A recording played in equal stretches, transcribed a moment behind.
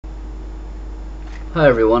Hi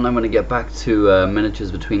everyone, I'm going to get back to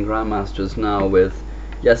miniatures between Grandmasters now with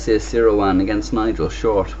Yasser Seirawan against Nigel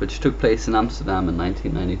short, which took place in Amsterdam in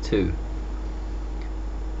 1992.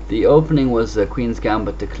 The opening was Queen's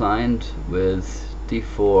Gambit declined with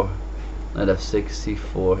d4, knight f6,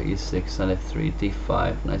 c4, e6, knight f3,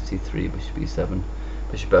 d5, knight c3, bishop e7,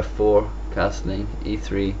 bishop f4, castling,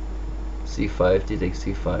 e3, c5, d takes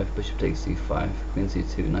c5, bishop takes c5, queen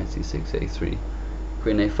c2, knight c6, a3,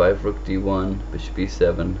 queen a5, rook d1, bishop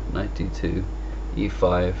b7, knight d2,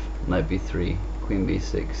 e5, knight b3, queen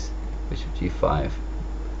b6, bishop g5.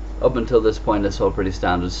 Up until this point it's all pretty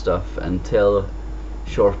standard stuff until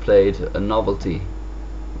short played a novelty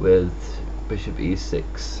with bishop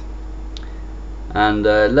e6 and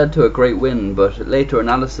led to a great win, but later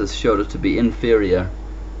analysis showed it to be inferior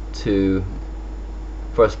to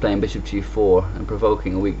first playing bishop g4 and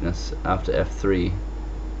provoking a weakness after f3.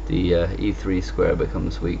 The e3 square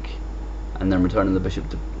becomes weak, and then returning the bishop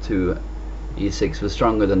to e6 was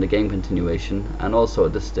stronger than the game continuation, and also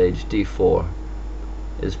at this stage d4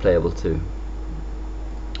 is playable too.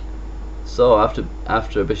 So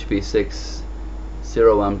after bishop e6,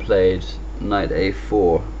 Seirawan played knight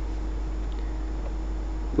a4,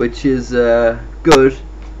 which is good,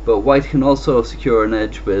 but white can also secure an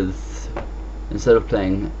edge with, instead of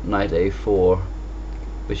playing knight a4,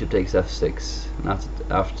 bishop takes f6, and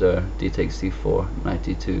after d takes c4, knight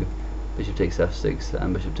d2, bishop takes f6,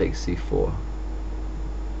 and bishop takes c4.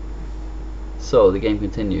 So the game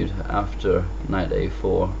continued after knight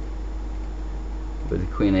a4 with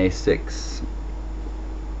queen a6,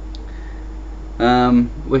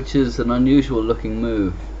 which is an unusual looking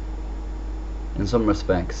move in some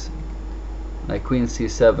respects. Like queen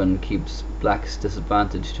c7 keeps black's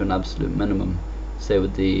disadvantage to an absolute minimum. Say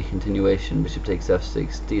with the continuation, bishop takes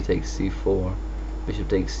f6, d takes c4, bishop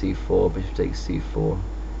takes c4, bishop takes c4,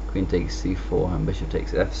 queen takes c4, and bishop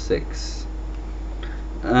takes f6.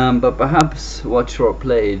 But perhaps what short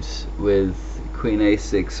played with queen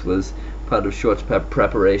a6 was part of short's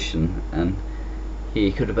preparation, and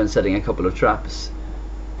he could have been setting a couple of traps,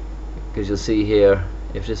 because you'll see here,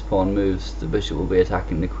 if this pawn moves, the bishop will be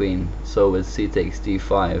attacking the queen. So with c takes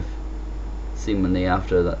d5, seemingly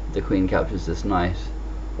after that the queen captures this knight,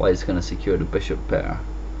 white's going to secure the bishop pair,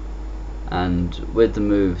 and with the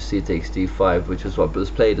move c takes d5, which was what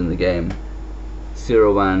was played in the game,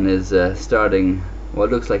 Seirawan is starting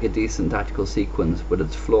what looks like a decent tactical sequence, but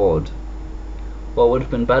it's flawed. What would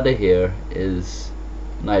have been better here is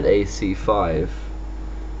knight a c5,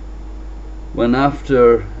 when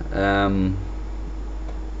after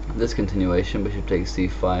this continuation, bishop takes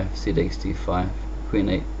c5, c takes d5,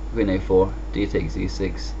 queen a4, d takes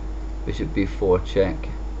e6, bishop b4 check,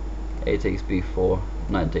 a takes b4,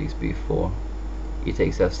 knight takes b4, e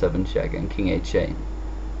takes f7 check, and king h8,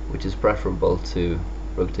 which is preferable to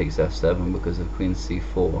rook takes f7 because of queen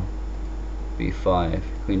c4, b5,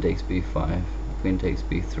 queen takes b5, queen takes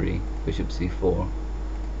b3, bishop c4,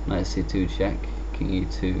 knight c2 check, king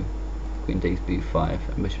e2, queen takes b5,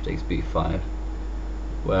 and bishop takes b5,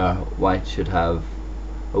 where white should have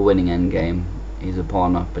a winning endgame. He's a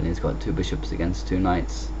pawn up and he's got two bishops against two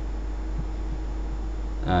knights.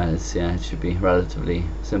 Yeah, it should be relatively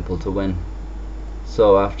simple to win.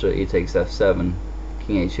 So after e takes f7,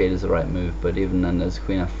 king h8 is the right move, but even then there's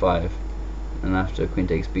queen f5, and after queen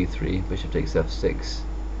takes b3, bishop takes f6,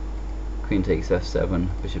 queen takes f7,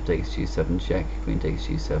 bishop takes g7 check, queen takes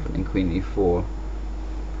g7, and queen e4.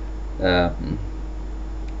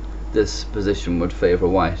 This position would favour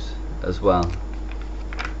white as well.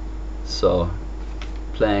 So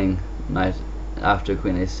playing knight after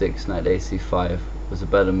queen a6, knight a c5 was a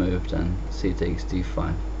better move than c takes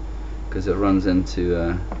d5, because it runs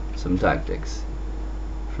into some tactics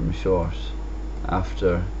from short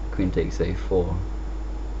after queen takes a4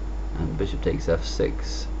 and bishop takes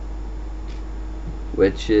f6,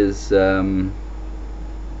 which is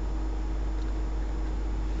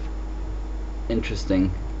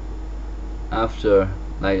interesting. After,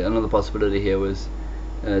 like, another possibility here was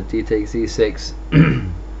d takes e6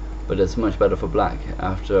 but it's much better for black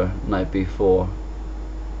after knight b4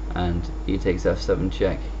 and e takes f7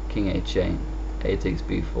 check, king h8, a takes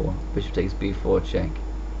b4, bishop takes b4 check,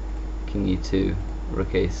 king e2,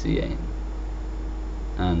 rook a c8,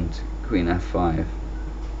 and queen f5.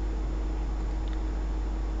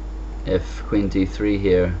 If queen d3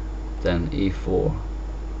 here, then e4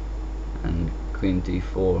 and queen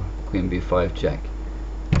d4, queen b5 check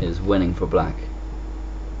is winning for black.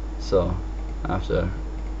 So after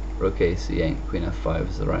rook a c8, queen f5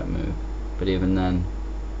 is the right move, but even then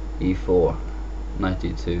e4, knight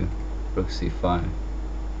d2, rook c5,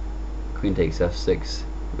 queen takes f6,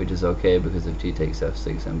 which is okay because if g takes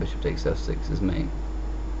f6 and bishop takes f6 is mate.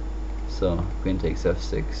 So queen takes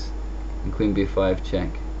f6 and queen b5 check,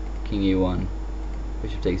 king e1,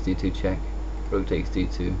 bishop takes d2 check, rook takes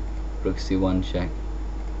d2, rook c1 check,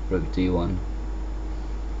 rook d1,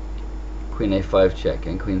 queen a5 check,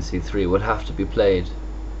 and queen c3 would have to be played.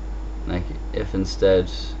 Like if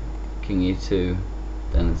instead king e2,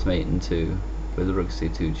 then it's mate in 2 with rook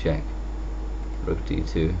c2 check, rook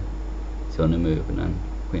d2, it's the only move, and then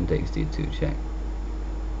queen takes d2 check.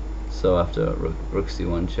 So after rook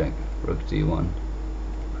c1 check, rook d1,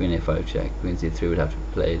 queen a5 check, queen c3 would have to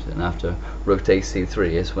be played, and after rook takes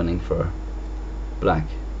c3 is winning for black,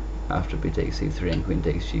 after b takes c3 and queen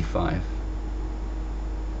takes g5.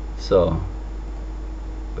 So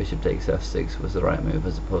bishop takes f6 was the right move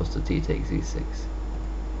as opposed to d takes e6.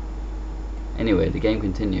 Anyway, the game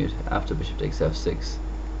continued after bishop takes f6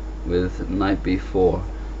 with knight b4,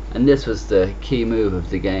 and this was the key move of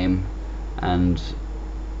the game, and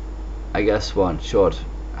I guess what Short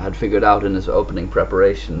had figured out in his opening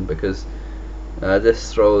preparation, because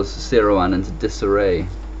this throws Seirawan into disarray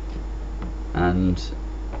and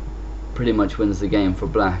pretty much wins the game for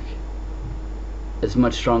black. It's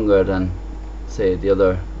much stronger than, say, the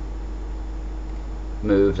other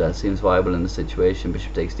move that seems viable in the situation,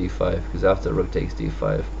 bishop takes d5, because after rook takes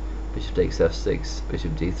d5, bishop takes f6,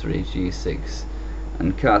 bishop d3, g6,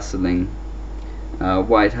 and castling,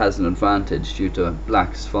 white has an advantage due to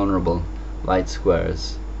black's vulnerable light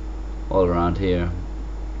squares all around here,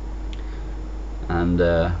 and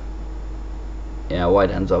yeah,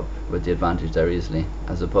 white ends up with the advantage there easily,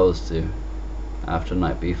 as opposed to after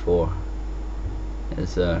knight b4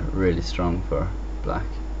 is really strong for black.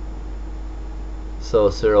 So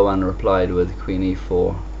Seirawan replied with queen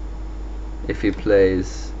e4. If he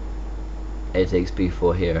plays a takes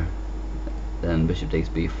b4 here, then bishop takes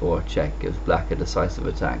b4 check gives black a decisive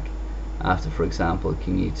attack. After, for example,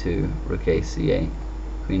 king e2, rook a c8,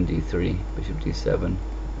 queen d3, bishop d7,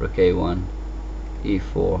 rook a1,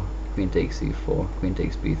 e4, queen takes e4, queen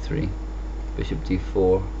takes b3, bishop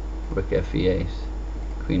d4, rook fe8,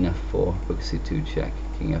 queen f4, rook c2 check,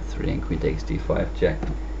 king f3, and queen takes d5 check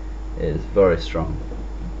is very strong.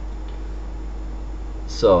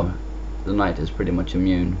 So the knight is pretty much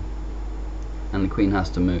immune, and the queen has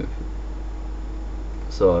to move.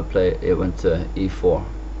 So it went to e4,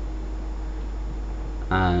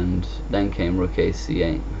 and then came rook a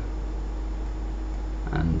c8,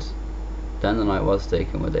 and then the knight was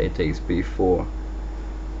taken with a takes b4.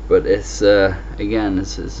 But it's again,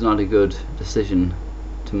 it's not a good decision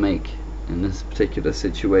to make in this particular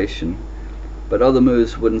situation. But other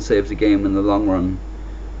moves wouldn't save the game in the long run.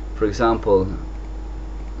 For example,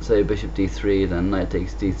 say bishop d3, then knight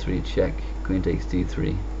takes d3 check, queen takes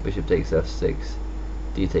d3, bishop takes f6,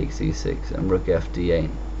 d takes e6, and rook f d8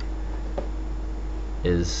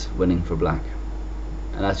 is winning for black.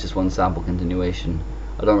 And that's just one sample continuation.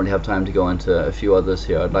 I don't really have time to go into a few others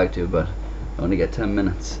here. I'd like to, but I only get 10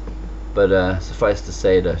 minutes. But suffice to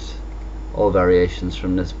say that all variations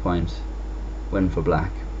from this point win for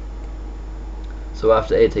black. So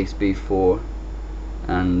after a takes b4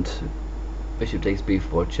 and bishop takes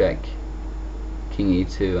b4 check, king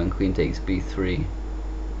e2 and queen takes b3,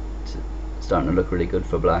 it's starting to look really good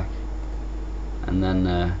for black. And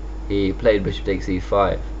then he played bishop takes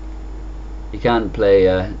e5. You can't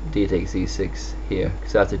play d takes e6 here,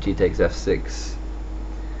 because after g takes f6,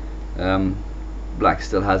 black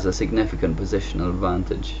still has a significant positional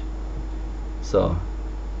advantage. So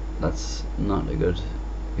that's not a good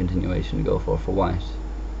continuation to go for white.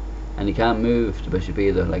 And he can't move the bishop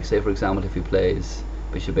either. Like, say for example, if he plays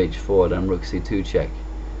bishop h4, then rook c2 check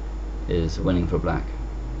is winning for black.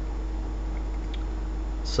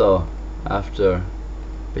 So after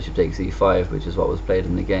bishop takes e5, which is what was played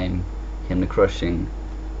in the game, came the crushing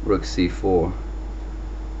rook c4,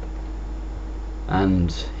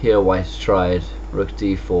 and here white tried rook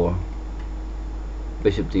d4,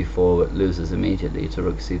 bishop d4 loses immediately to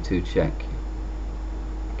rook c2 check,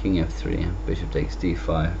 king f3, bishop takes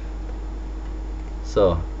d5.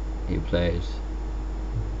 So he played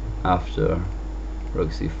after rook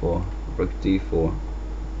c4, rook d4,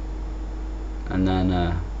 and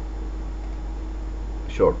then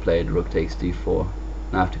Short played rook takes d4,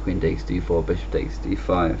 and after queen takes d4, bishop takes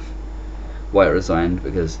d5. White resigned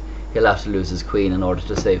because he'll have to lose his queen in order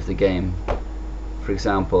to save the game. For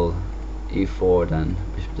example, e4, then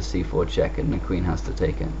bishop to c4 check, and the queen has to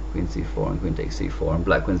take it, queen c4 and queen takes c4, and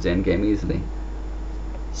black wins the endgame easily.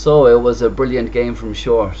 So it was a brilliant game from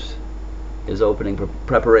Short. His opening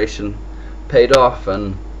preparation paid off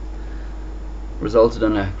and resulted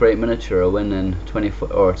in a great miniature, a win in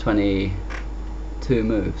 22 2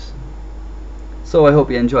 moves. So I hope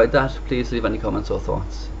you enjoyed that. Please leave any comments or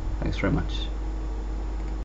thoughts. Thanks very much.